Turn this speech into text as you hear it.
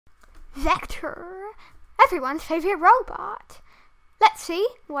Vector, everyone's favorite robot. Let's see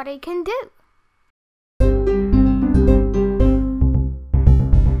what he can do.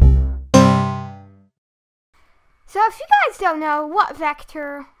 So if you guys don't know what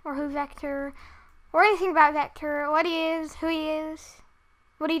Vector, or who Vector, or anything about Vector, what he is, who he is,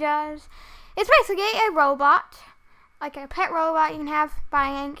 what he does, it's basically a robot, like a pet robot you can have by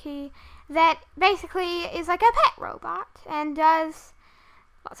Yankee, that basically is like a pet robot and does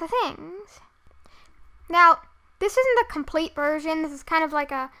lots of things. Now, this isn't the complete version. This is kind of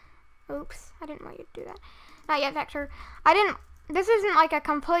like a, oops, I didn't want you to do that. Not yet, Vector. This isn't like a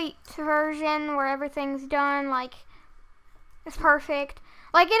complete version where everything's done, like, it's perfect.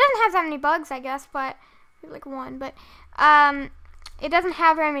 Like, it doesn't have that many bugs, I guess, but, like one, but, it doesn't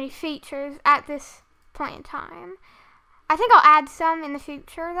have very many features at this point in time. I think I'll add some in the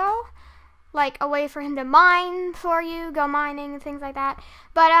future, though. Like, a way for him to mine for you, go mining and things like that.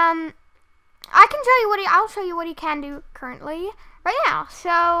 But, I can show you I'll show you what he can do currently, right now.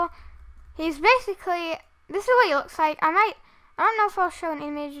 So, he's basically, this is what he looks like. I don't know if I'll show an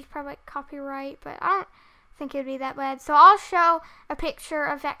image, it's probably like copyright, but I don't think it would be that bad. So I'll show a picture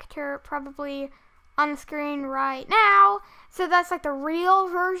of Vector probably on the screen right now. So that's like the real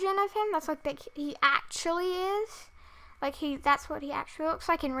version of him. That's like he actually is. Like that's what he actually looks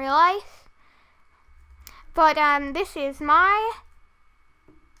like in real life. But this is my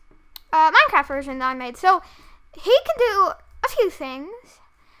Minecraft version that I made. So he can do a few things.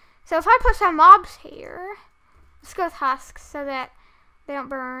 So if I put some mobs here, let's go with husks so that they don't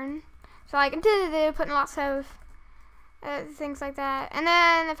burn. So like putting lots of things like that. And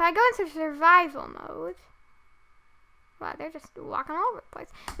then if I go into survival mode, wow, they're just walking all over the place.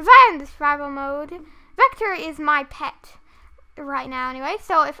 If I'm in the survival mode, Vector is my pet right now anyway.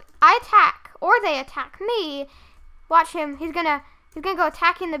 So if I attack or they attack me, watch him. He's gonna go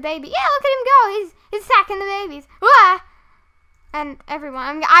attacking the baby. Yeah, look at him go. He's attacking the babies. Wah! And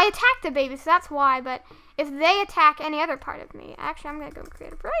everyone. I attack the babies, so that's why. But if they attack any other part of me, actually, I'm gonna go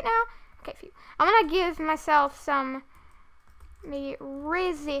creative right now. Okay, phew. I'm gonna give myself some maybe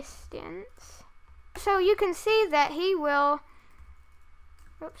resistance, so you can see that he will.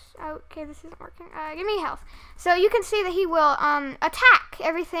 Oops. Okay, this isn't working. Give me health. So you can see that he will attack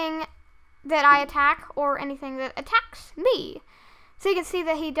everything that I attack or anything that attacks me. So you can see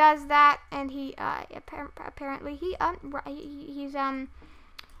that he does that, and he apparently he's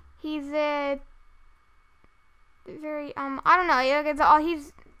very I don't know.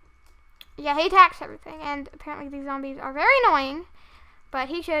 He attacks everything, and apparently these zombies are very annoying. But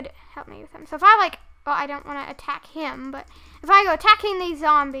he should help me with them. So if I I don't want to attack him, but if I go attacking these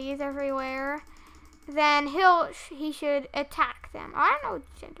zombies everywhere, then he should attack them. I don't know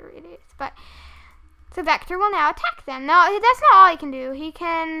what gender it is, but. So Vector will now attack them. Now, that's not all he can do. He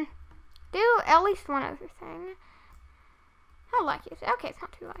can do at least one other thing. How lucky is it? Okay, it's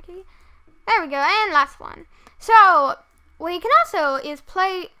not too lucky. There we go, and last one. So, what he can also do is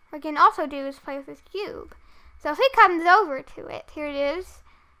play with his cube. So if he comes over to it, here it is.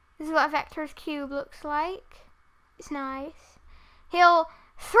 This is what Vector's cube looks like. It's nice. He'll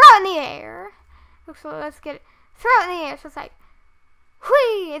throw it in the air. Let's get it. Throw it in the air, so it's like,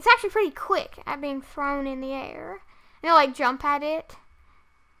 whee! It's actually pretty quick at being thrown in the air. And you'll like jump at it.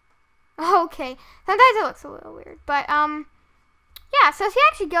 Okay. Sometimes it looks a little weird. But yeah, so if you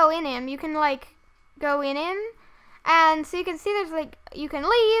actually go in him, you can like go in him. And so you can see there's like you can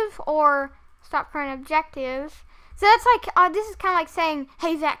leave or stop current objectives. So that's like this is kinda like saying,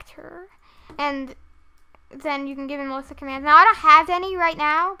 hey Vector. And then you can give him a list of commands. Now I don't have any right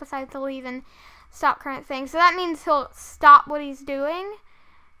now, besides the leave and stop current thing. So that means he'll stop what he's doing.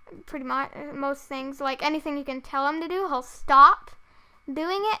 Pretty much most things. Like anything you can tell him to do, he'll stop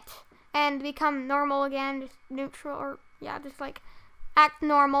doing it and become normal again, just neutral, or yeah, just like act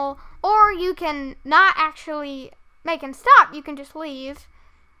normal. Or you can not actually make him stop, you can just leave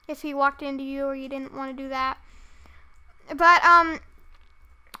if he walked into you or you didn't want to do that. But I'm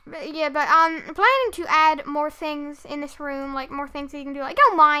planning to add more things in this room, like more things that you can do, like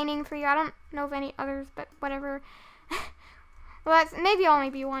go mining for you. I don't know of any others, but whatever. Well, that's maybe only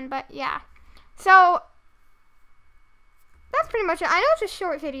be one, but yeah. So that's pretty much it. I know it's a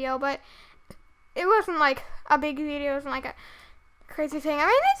short video, but it wasn't like a big video. It wasn't like a crazy thing. I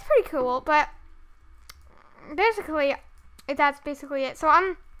mean, it's pretty cool, but basically, that's basically it.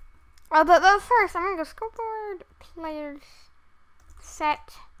 So but first, I'm gonna go scoreboard players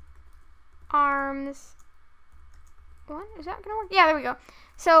set arms. What is that gonna work? Yeah, there we go.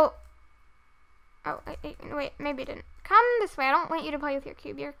 So, oh wait, maybe it didn't. Come this way. I don't want you to play with your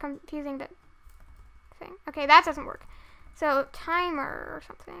cube. You're confusing the thing. Okay, that doesn't work. So timer or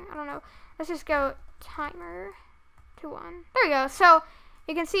something. I don't know. Let's just go timer to 1. There we go. So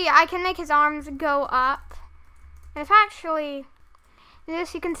you can see I can make his arms go up. And if actually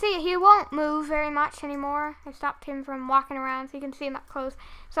this, you can see he won't move very much anymore. I stopped him from walking around so you can see him up close.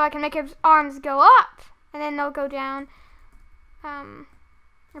 So I can make his arms go up and then they'll go down. I'm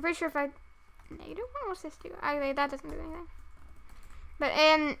pretty sure if I negative 1, what's this do? Actually, that doesn't do anything. But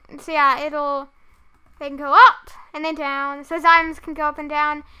so yeah, they can go up and then down. So his arms can go up and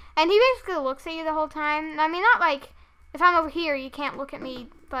down. And he basically looks at you the whole time. I mean, not like, if I'm over here, you can't look at me.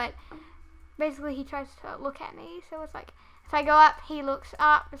 But basically, he tries to look at me. So it's like, if I go up, he looks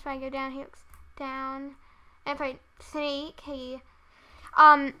up. If I go down, he looks down. And if I sneak, he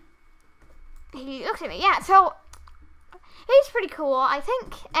looks at me. Yeah, so he's pretty cool, I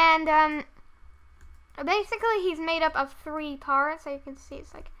think. And basically, he's made up of 3 parts. So you can see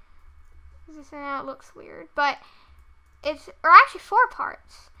it's like, this now it looks weird, but or actually 4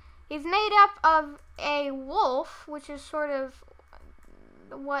 parts. He's made up of a wolf, which is sort of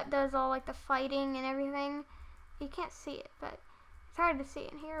what does all like the fighting and everything. You can't see it, but it's hard to see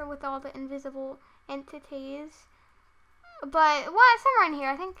in here with all the invisible entities. But somewhere in here,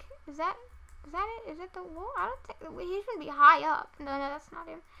 I think, is that it? Is it the wolf? I don't think he's gonna be high up. No, that's not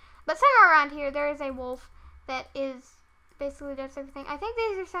him. But somewhere around here, there is a wolf that is basically does everything. I think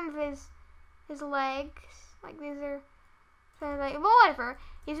these are some of his legs, like these are, so like, well, whatever.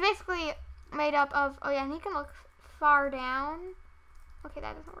 He's basically made up of, oh yeah, and he can look far down. Okay,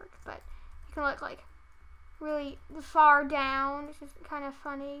 that doesn't work, but he can look like really far down, which is kind of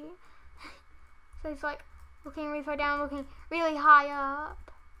funny. So he's like looking really far down, looking really high up,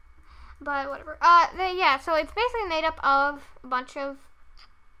 but whatever. Yeah, so it's basically made up of a bunch of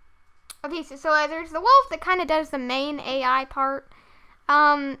pieces. So there's the wolf that kind of does the main AI part,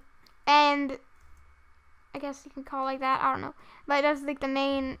 and I guess you can call it like that, I don't know. But it does like the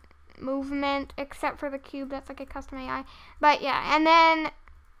main movement, except for the cube, that's like a custom AI. But yeah, and then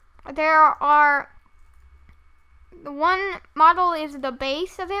there are, the one model is the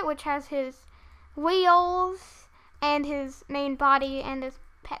base of it, which has his wheels and his main body and his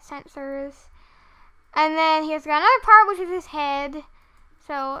pet sensors. And then he's got another part, which is his head.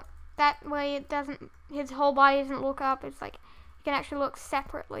 So that way it doesn't, his whole body doesn't look up. It's like, he can actually look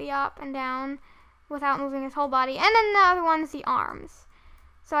separately up and down without moving his whole body. And then the other one's the arms.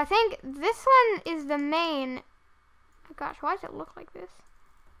 So I think this one is the main. Oh gosh, why does it look like this?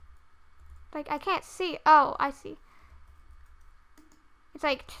 Like, I can't see. Oh, I see. It's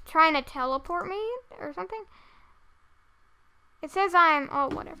like trying to teleport me or something. It says oh,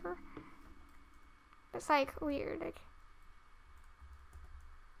 whatever. It's like weird. Like,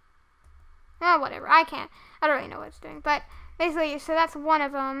 oh, whatever. I don't really know what it's doing. But basically, so that's one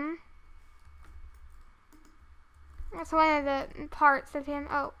of them. That's one of the parts of him.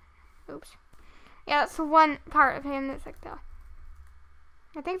 Oh, oops. Yeah, that's the one part of him that's like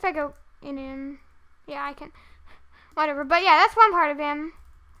I think if I go in him, yeah, I can, whatever. But yeah, that's one part of him.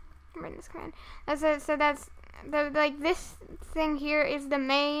 I'm writing this command. That's it. So that's like this thing here is the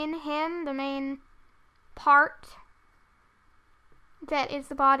main the main part that is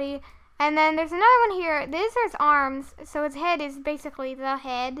the body. And then there's another one here. These are his arms. So his head is basically the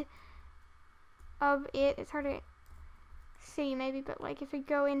head of it. It's hard to see maybe, but like if we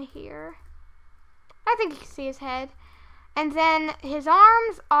go in here, I think you can see his head. And then his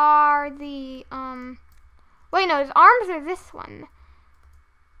arms are the wait, no, his arms are this one.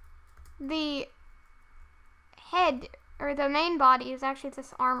 The head or the main body is actually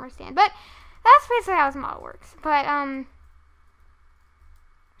this armor stand. But that's basically how his model works. But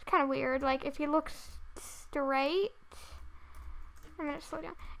it's kind of weird. Like if he looks straight, I'm gonna slow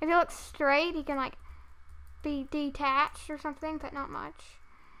down. If he looks straight, he can like be detached or something, but not much.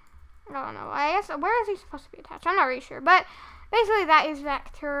 I don't know. I guess, where is he supposed to be attached? I'm not really sure. But basically that is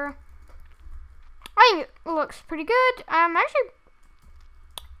Vector. I think it looks pretty good. I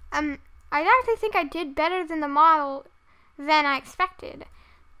actually think I did better than the model than I expected.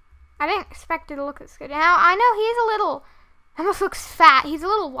 I didn't expect it to look this good. Now, I know he's a little, almost looks fat. He's a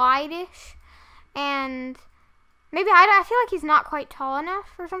little wide-ish. And maybe, I feel like he's not quite tall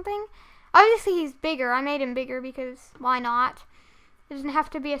enough or something. Obviously, he's bigger. I made him bigger because why not? It doesn't have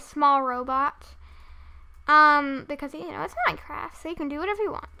to be a small robot. Because, you know, it's Minecraft, so you can do whatever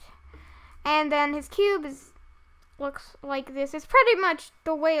you want. And then his cube looks like this. It's pretty much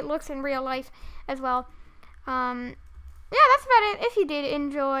the way it looks in real life as well. Yeah, that's about it. If you did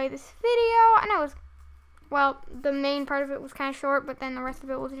enjoy this video, I know it was, well, the main part of it was kind of short, but then the rest of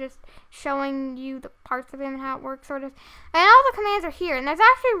it was just showing you the parts of him and how it works, sort of. And all the commands are here. And there's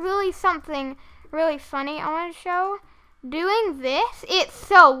actually really something really funny I want to show. doing this, it's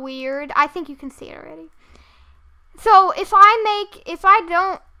so weird. I think you can see it already. So if I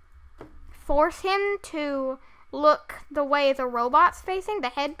don't force him to look the way the robot's facing, the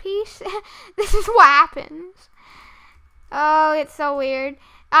headpiece, this is what happens. Oh, it's so weird.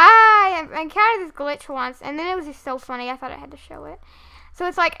 I encountered this glitch once, and then it was just so funny, I thought I had to show it. So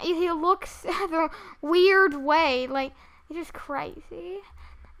it's like, he looks the weird way, like, it's just crazy.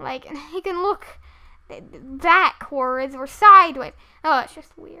 Like, he can look backwards or sideways. Oh, it's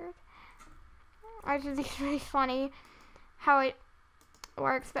just weird. It's really funny how it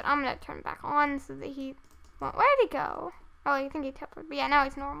works, but I'm going to turn it back on so that he... Well, where did he go? Oh, I think he teleported. But yeah, now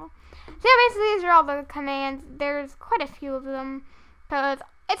he's normal. So yeah, basically these are all the commands. There's quite a few of them, because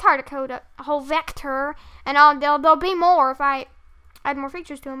it's hard to code a whole vector, and there'll be more if I add more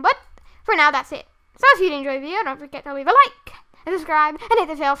features to them. But for now, that's it. So if you did enjoy the video, don't forget to leave a like, and subscribe, and hit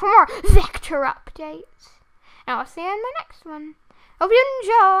the bell for more vector updates. And I'll see you in my next one. Hope you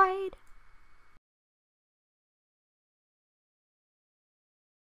enjoyed.